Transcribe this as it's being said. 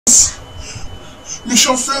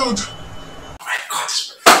Mission failed. Oh my God.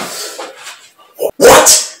 What?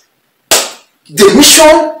 The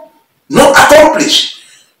mission not accomplished.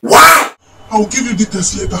 Why? I will give you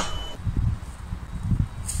details later.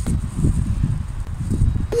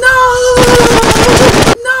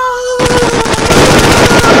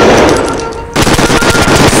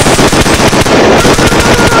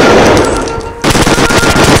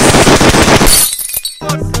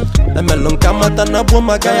 Mata na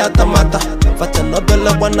boma gaya tamata Facha nobele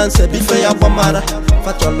wana nse bife ya wamara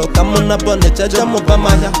Facha loka muna bone cheja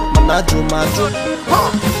mubamaya Manaju maju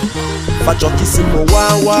Facha kisi mo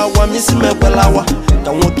wa misi mekwelawa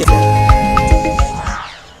Kanwoke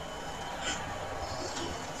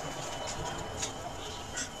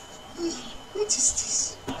What is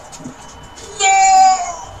this?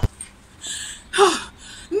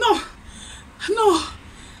 No! No!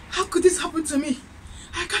 How could this happen to me?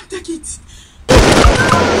 I can't take it.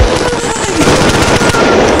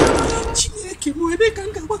 Chineke mwede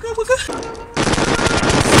kanga waka waka.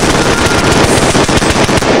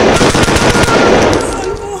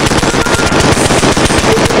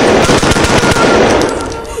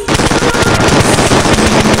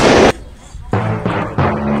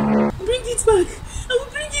 Bring it back. I will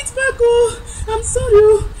bring it back. Oh, I'm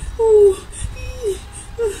sorry. Oh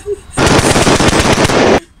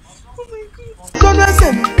my God.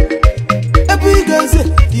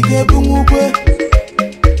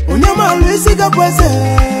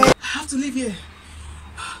 I have to leave here.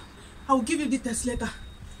 I will give you the test later.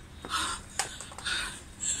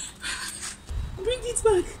 Bring it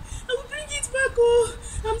back. I will bring it back. Oh,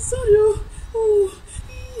 I'm sorry. Oh.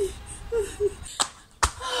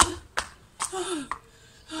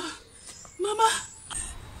 Mama.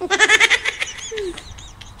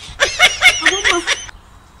 Mama,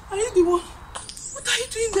 are you the one? What are you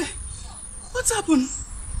doing there? What's happened?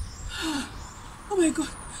 Oh my God.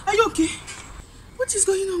 Are you okay? What is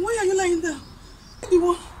going on? Why are you lying there? The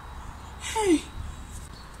one? Hey.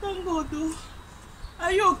 Thank God though.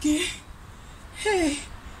 Are you okay? Hey.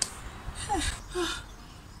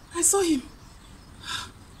 I saw him.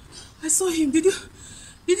 I saw him. Did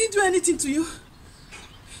he do anything to you?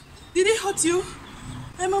 Did he hurt you?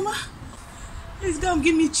 Hey Mama. Please come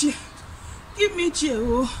give me a chair. Give me a chair.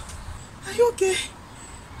 Oh. Are you okay?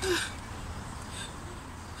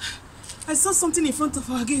 I saw something in front of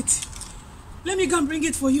our gate. Let me go and bring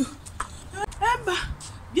it for you. Emba,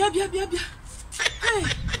 bia. Hey,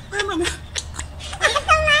 Mama.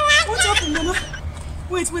 What happened, Mama?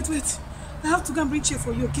 Wait. I have to go and bring chair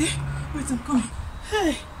for you, okay? Wait, I'm coming.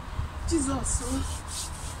 Hey, Jesus.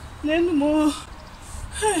 No more.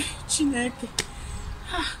 Hey, Chineke.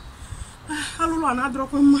 Hello, another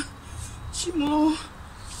one. Chimo.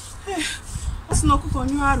 Hey, what's not cook on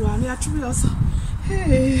you? I actually also.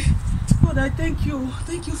 Hey. God, I thank you.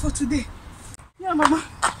 Thank you for today. Yeah, Mama.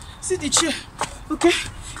 Sit the chair. Okay?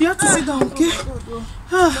 You have to sit down, okay?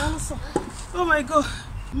 Oh my God.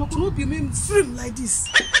 Mama cannot be made firm like this.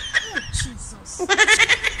 Oh, Jesus.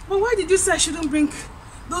 But why did you say I shouldn't bring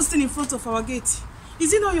those things in front of our gate?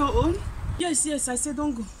 Is it not your own? Yes, I said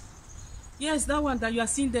don't go. Yes, that one that you are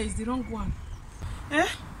seeing there is the wrong one. Eh?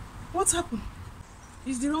 What happened?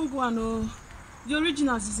 It's the wrong one. Oh, the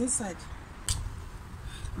originals is inside.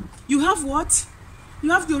 You have what? You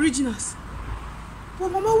have the originals. But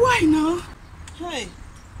Mama, why now? Hey,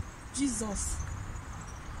 Jesus.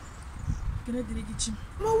 Mama,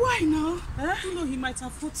 why now? You know he might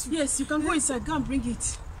have fought you. Yes, you can go inside. Go and bring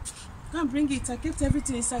it. Go and bring it. I kept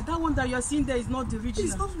everything inside. That one that you are seeing there is not the original.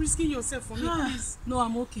 Please, stop risking yourself for me, please. No,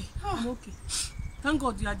 I'm okay. I'm okay. Thank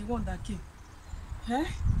God you are the one that came. Eh?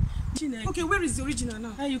 Okay, where is the original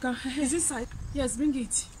now? Hey, you can. Is inside? Yes, bring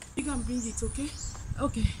it. You can bring it, okay?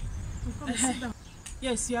 Okay. Come sit down.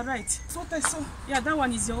 Yes, you are right. What I saw. Yeah, that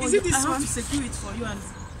one is your own. Is it this one? I have to secure it for you and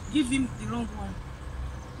give him the wrong one.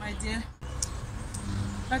 My dear.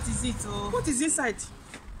 That is it. Oh. What is inside?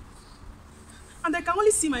 And I can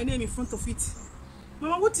only see my name in front of it.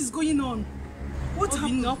 Mama, what is going on? What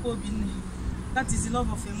happened? That is the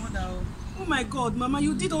love of a mother. Oh my God, Mama,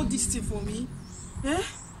 you did all this thing for me. Eh?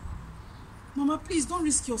 Mama, please don't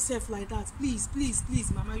risk yourself like that. Please,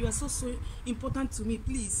 Mama. You are so important to me,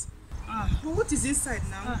 please. But what is inside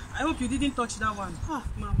now? I hope you didn't touch that one.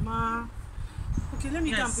 Mama. Okay, let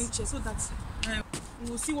me go and bring chair so that we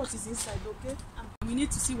will see what is inside, okay? We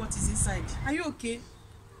need to see what is inside. Are you okay?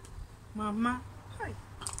 Mama. Hi.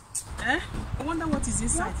 I wonder what is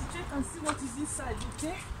inside. You have to check and see what is inside,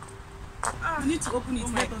 okay? You need to open it. Oh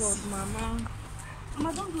my God, Mama.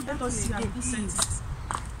 Mama, don't do that. Let us see again, please.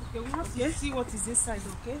 Okay, we have to see what is inside,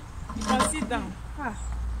 okay? You can sit down.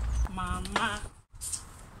 Mama.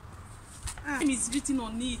 name is written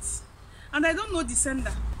on it. And I don't know the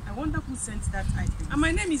sender. I wonder who sent that item. And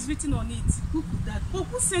my name is written on it. Who could that? Oh,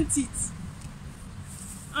 who sent it?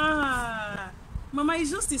 Mama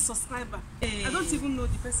is just a subscriber. Hey. I don't even know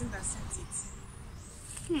the person that sent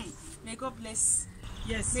it. May God bless.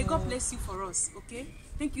 Yes. May God bless you for us, okay?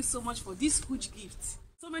 Thank you so much for this huge gift.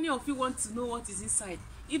 So many of you want to know what is inside.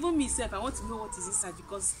 Even myself, I want to know what is inside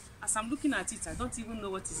because as I'm looking at it, I don't even know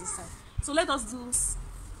what is inside. So let us do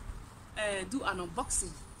an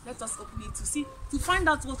unboxing. Let us open it to find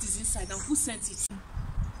out what is inside and who sent it.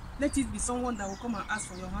 Let it be someone that will come and ask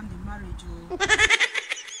for your hand in marriage.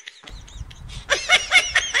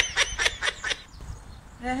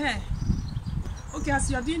 Okay, as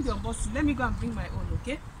you are doing the unboxing, let me go and bring my own,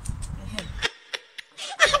 okay?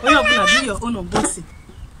 When you're gonna do your own unboxing.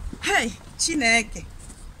 Hey, Chineke.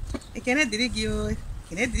 Ekene dirigi o.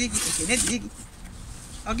 Ekene dirigi.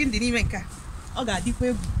 Ogin dini menka. Oga dikwa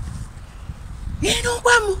egwu. No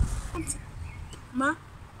gwamu. Ma.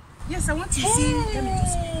 Yes, I want to see. Let me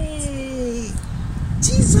just.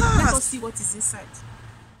 Jesus. Let us see what is inside.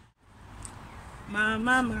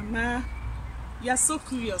 Mama. You are so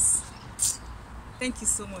curious. Thank you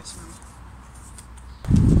so much, Mama.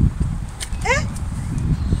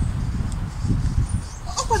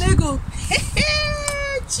 Oh, there you go.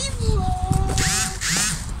 Chivo.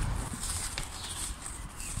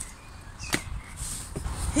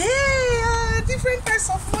 Different types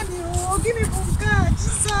of money. Oh, give me bunga.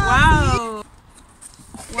 Jesus.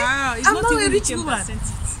 Wow. It's I'm not a even rich the woman.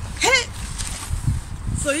 Hey.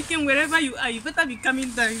 So you can, wherever you are, you better be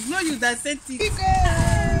coming down. It's not you that sent it.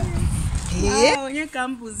 Wow, nye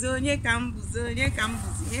kambuzo.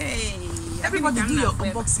 Hey. Everybody do your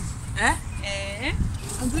unboxing.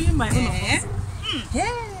 I'm doing my own unboxing.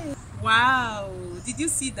 Hey. Wow. Did you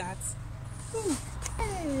see that?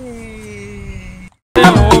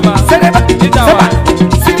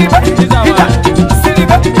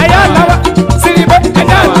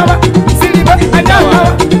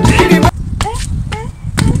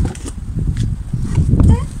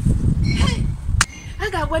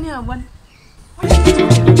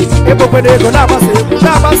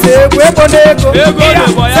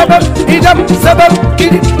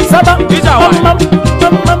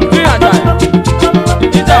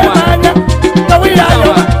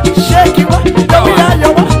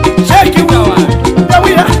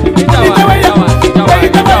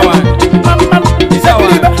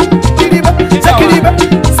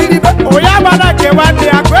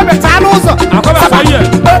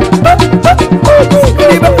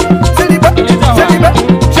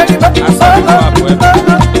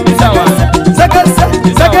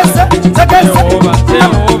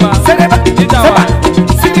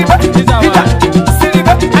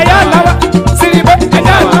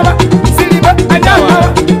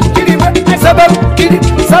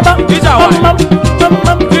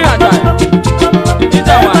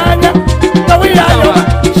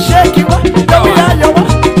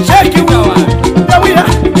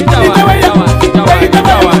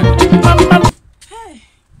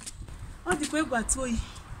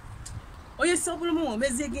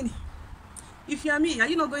 If you are me, are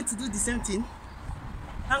you not going to do the same thing?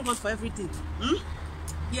 Thank God for everything.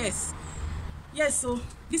 Yes, so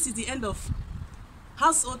this is the end of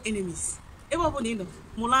household enemies.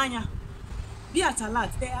 Mulanya. Be at alert,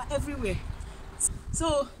 they are everywhere.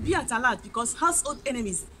 So be at alert because household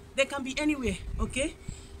enemies, they can be anywhere, okay?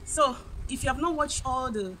 So if you have not watched all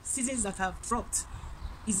the seasons that have dropped,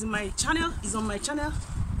 it's on my channel,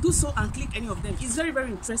 do so and click any of them. It's very, very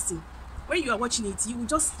interesting. When you are watching it, you will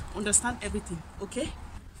just understand everything, okay?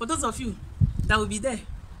 For those of you that will be there,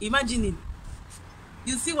 imagining,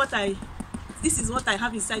 you see this is what I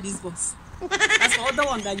have inside this box. As for other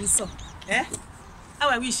one that you saw, how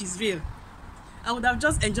I wish is real. I would have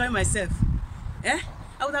just enjoyed myself. I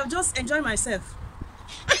would have just enjoyed myself.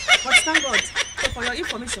 But thank God. So for your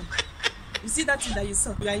information, you see that thing that you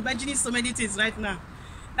saw. You are imagining so many things right now.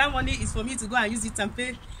 That money is for me to go and use it and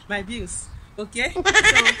pay my bills. Okay? So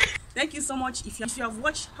thank you so much. If you have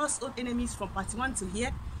watched Household Enemies from part 1 to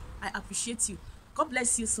here, I appreciate you. God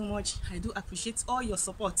bless you so much. I do appreciate all your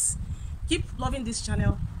support. Keep loving this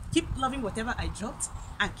channel. Keep loving whatever I dropped,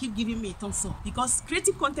 and keep giving me a thumbs up because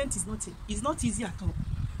creative content is not easy at all.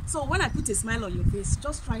 So when I put a smile on your face,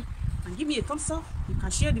 just try and give me a thumbs up. You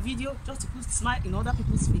can share the video just to put a smile in other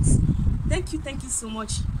people's face. Thank you so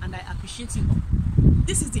much, and I appreciate you all.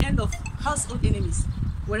 This is the end of Household Enemies.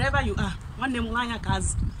 Wherever you are, one name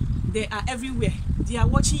cars, they are everywhere. They are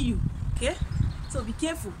watching you. Okay? So be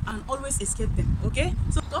careful and always escape them. Okay?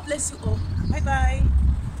 So God bless you all. Bye bye.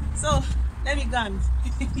 So let me go and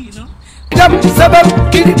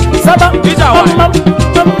Is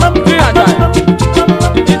that why?